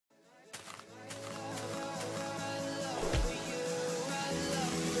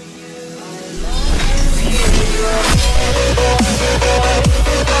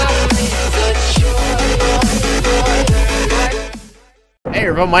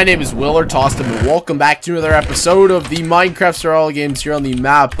everyone, my name is Will or TossedEm, and welcome back to another episode of the Minecraft Survival Games here on the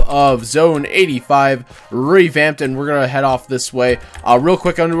map of Zone 85 revamped, and we're gonna head off this way real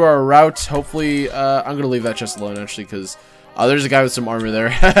quick under our route. Hopefully, I'm gonna leave that chest alone actually, because there's a guy with some armor there,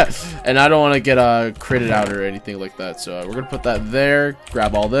 and I don't want to get critted out or anything like that. So we're gonna put that there.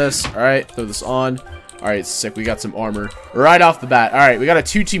 Grab all this. All right, throw this on. Alright, sick. We got some armor right off the bat. Alright, we got a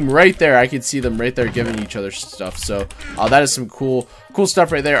two-team right there. I can see them right there giving each other stuff. So, that is some cool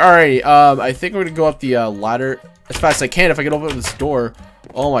stuff right there. Alright, I think we're gonna go up the ladder as fast as I can if I can open this door.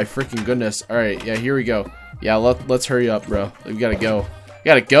 Oh my freaking goodness. Alright, yeah, here we go. Yeah, let's hurry up, bro. We gotta go. We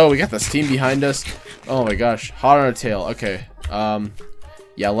gotta go. We got this team behind us. Oh my gosh. Hot on a tail. Okay.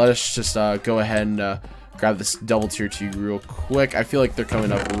 Yeah, let us just go ahead and grab this double tier 2 real quick. I feel like they're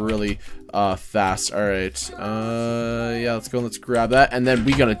coming up really fast. All right, yeah, let's go and let's grab that, and then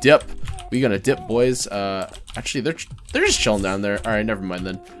we gonna dip, boys. Actually, they're just chilling down there. All right, never mind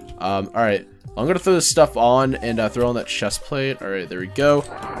then. All right, I'm gonna throw this stuff on and throw on that chest plate. All right, there we go.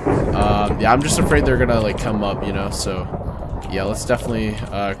 Yeah, I'm just afraid they're gonna like come up, you know, so yeah, let's definitely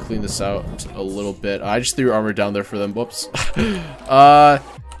clean this out a little bit. I just threw armor down there for them. Whoops.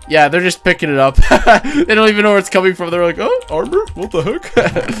 Yeah, they're just picking it up. They don't even know where it's coming from. They're like, oh, armor? What the heck?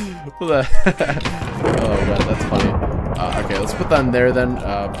 What the Oh, god, that's funny. Okay, let's put that in there then.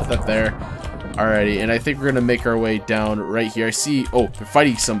 Put that there. Alrighty, and I think we're going to make our way down right here. I see, oh, they're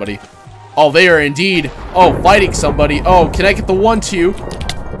fighting somebody. Oh, they are indeed. Oh, fighting somebody. Oh, can I get the 1-2?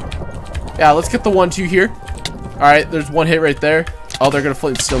 Yeah, let's get the 1-2 here. Alright, there's one hit right there. Oh, they're going to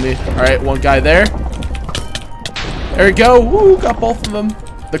flint steal me. Alright, one guy there. There we go. Woo, got both of them.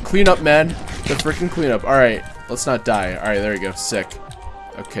 The cleanup, man. The freaking cleanup. Alright, let's not die. Alright, there we go. Sick.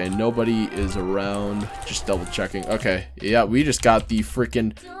 Okay, nobody is around. Just double checking. Okay, yeah, we just got the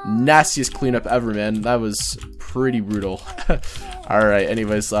freaking nastiest cleanup ever, man. That was pretty brutal. Alright,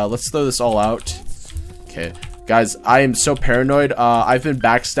 anyways, let's throw this all out. Okay, guys, I am so paranoid. I've been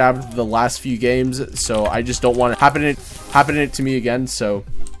backstabbed the last few games, so I just don't want it happening to me again. So,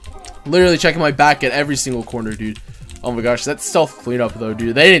 literally checking my back at every single corner, dude. Oh my gosh, that stealth cleanup though,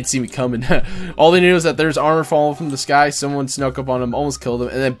 dude. They didn't see me coming. All they knew is that there's armor falling from the sky. Someone snuck up on him, almost killed him,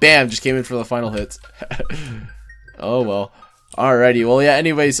 and then bam, just came in for the final hits. Oh well. Alrighty, well yeah,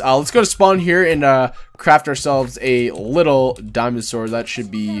 anyways, let's go to spawn here and craft ourselves a little diamond sword. That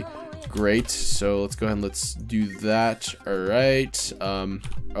should be great. So let's go ahead and let's do that. Alright.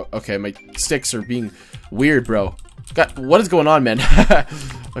 Okay, my sticks are being weird, bro. God, what is going on, man?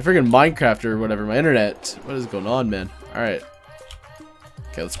 My freaking Minecraft or whatever, my internet. What is going on, man? Alright.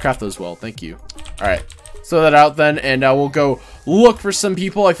 Okay, let's craft those well. Thank you. Alright. Throw that out then, and we'll go look for some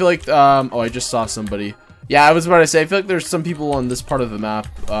people. I feel like, oh, I just saw somebody. Yeah, I was about to say, I feel like there's some people on this part of the map.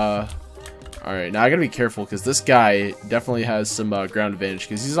 Alright, now I gotta be careful, because this guy definitely has some ground advantage,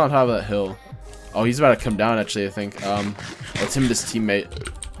 because he's on top of that hill. Oh, he's about to come down, actually, I think. That's him and his teammate.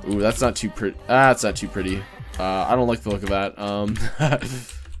 Ooh, that's not too pretty. That's not too pretty. I don't like the look of that.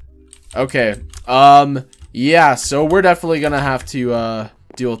 Okay. Yeah, so we're definitely gonna have to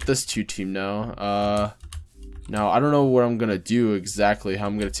deal with this two-team now. Now I don't know what I'm gonna do exactly, how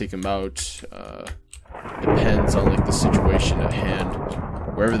I'm gonna take them out. Depends on like the situation at hand.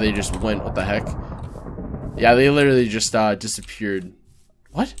 Wherever they just went, what the heck? Yeah, they literally just disappeared.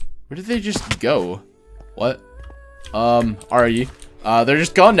 What? Where did they just go? What? Alrighty. They're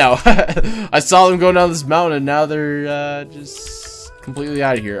just gone now. I saw them go down this mountain and now they're just completely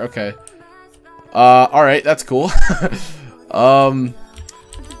out of here. Okay. Alright, that's cool.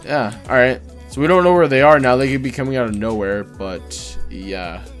 Yeah, alright. So we don't know where they are now. They could be coming out of nowhere, but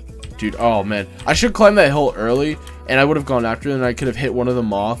yeah. Dude, oh man. I should climb that hill early and I would have gone after them and I could have hit one of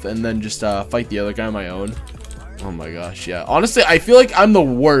them off and then just fight the other guy on my own. Oh my gosh, yeah. Honestly, I feel like I'm the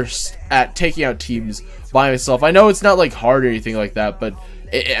worst at taking out teams by myself. I know it's not like hard or anything like that, but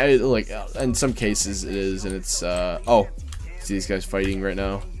like in some cases it is, and it's oh, see these guys fighting right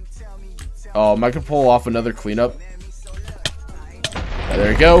now. Oh, am I gonna pull off another cleanup?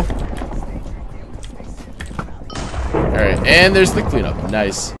 There we go. All right, and there's the cleanup.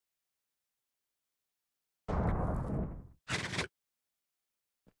 Nice.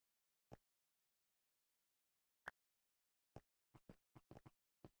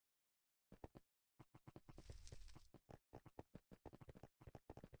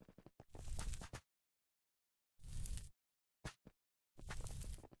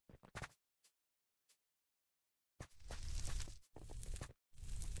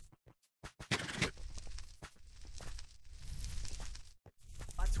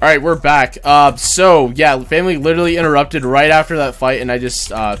 Alright, we're back. So, yeah, family literally interrupted right after that fight, and I just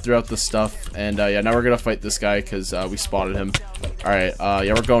threw out the stuff. And, yeah, now we're gonna fight this guy, because we spotted him. Alright,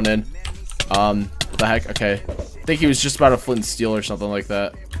 yeah, we're going in. What the heck? Okay. I think he was just about a flint and steel or something like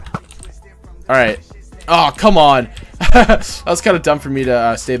that. Alright. Oh, come on. That was kind of dumb for me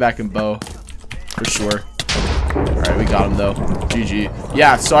to stay back and bow. For sure. Alright, we got him though. GG.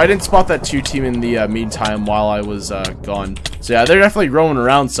 Yeah, so I didn't spot that 2 team in the meantime while I was gone. So yeah, they're definitely roaming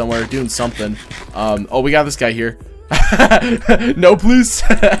around somewhere, doing something. Oh, we got this guy here. No, please.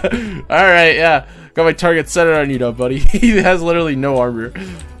 Alright, yeah. Got my target centered on you now, buddy. He has literally no armor.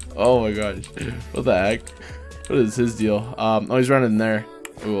 Oh my gosh. What the heck? What is his deal? Oh, he's running there.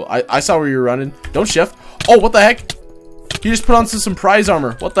 Ooh, I saw where you're running. Don't shift. Oh, what the heck? He just put on some prize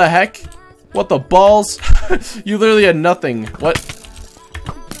armor. What the heck? What the balls? You literally had nothing. What?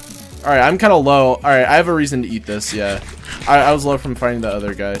 Alright, I'm kind of low. Alright, I have a reason to eat this, yeah. I was low from fighting the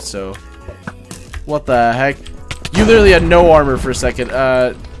other guy, so... What the heck? You literally had no armor for a second.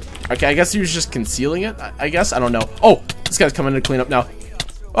 Okay, I guess he was just concealing it, I guess? I don't know. Oh! This guy's coming to clean up now.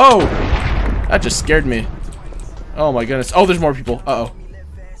 Oh! That just scared me. Oh my goodness. Oh, there's more people. Uh-oh.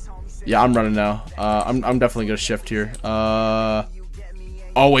 Yeah, I'm running now. I'm definitely gonna shift here.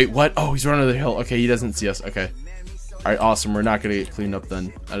 Oh, wait, what? Oh, he's running the hill. Okay, he doesn't see us. Okay. Alright, awesome. We're not gonna get cleaned up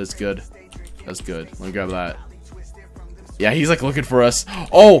then. That is good. That's good. Let me grab that. Yeah, he's like looking for us.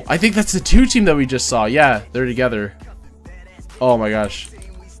 Oh, I think that's the 2 team that we just saw. Yeah, they're together. Oh my gosh.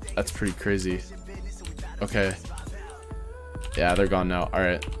 That's pretty crazy. Okay. Yeah, they're gone now.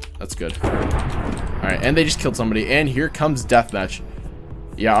 Alright, that's good. Alright, and they just killed somebody. And here comes Deathmatch.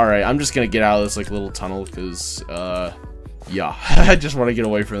 Yeah, alright. I'm just gonna get out of this like little tunnel because, yeah. I just want to get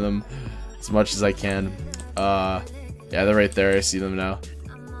away from them as much as I can. Yeah, they're right there. I see them now.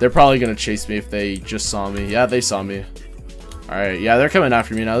 They're probably gonna chase me if they just saw me. Yeah, they saw me. Alright, yeah, they're coming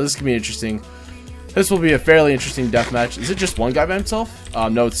after me now. This is gonna be interesting. This will be a fairly interesting deathmatch. Is it just one guy by himself?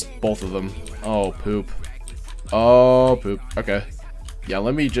 No, it's both of them. Oh, poop. Oh, poop. Okay. Yeah,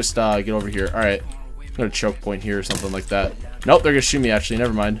 let me just get over here. Alright. I'm gonna choke point here or something like that. Nope, they're gonna shoot me actually.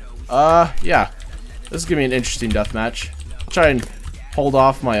 Never mind. Yeah. This is gonna be an interesting deathmatch. I'll try and hold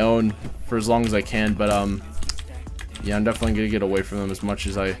off my own for as long as I can, but yeah, I'm definitely gonna get away from them as much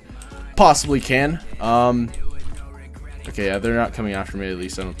as I possibly can. Okay, yeah, they're not coming after me at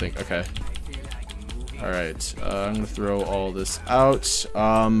least, I don't think. Okay. Alright, I'm gonna throw all this out.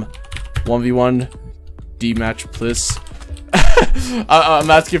 1v1 D-match, please.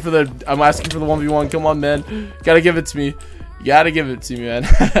 I'm asking for the 1v1. Come on, man. Gotta give it to me. You gotta give it to me, man.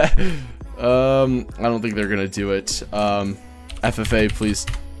 I don't think they're gonna do it. FFA, please.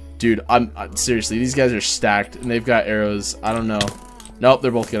 Dude, I'm seriously, these guys are stacked and they've got arrows. I don't know. Nope, they're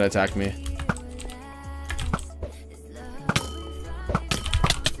both gonna attack me.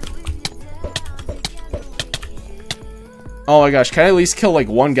 Oh my gosh, can I at least kill like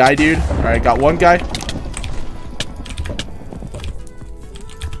one guy, dude? Alright, got one guy.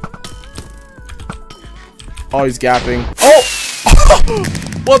 Oh, he's gapping. Oh!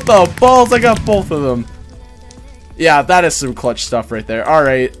 What the balls? I got both of them. Yeah, that is some clutch stuff right there.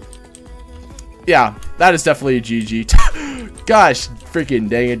 Alright. Yeah, that is definitely a GG. Gosh, freaking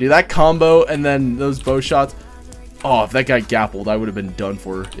dang it, dude. That combo and then those bow shots. Oh, if that guy gappled, I would have been done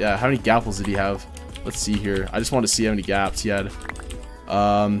for. Yeah, how many gapples did he have? Let's see here. I just want to see how many gaps he had.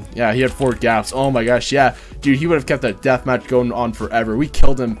 Yeah, he had 4 gaps. Oh my gosh, yeah. Dude, he would have kept that deathmatch going on forever. We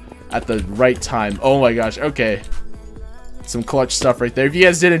killed him at the right time. Oh my gosh, okay. Some clutch stuff right there. If you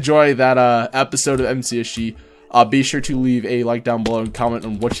guys did enjoy that episode of MCSG, be sure to leave a like down below and comment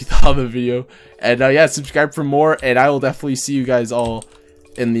on what you thought of the video. And yeah, subscribe for more, and I will definitely see you guys all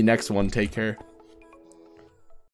in the next one. Take care.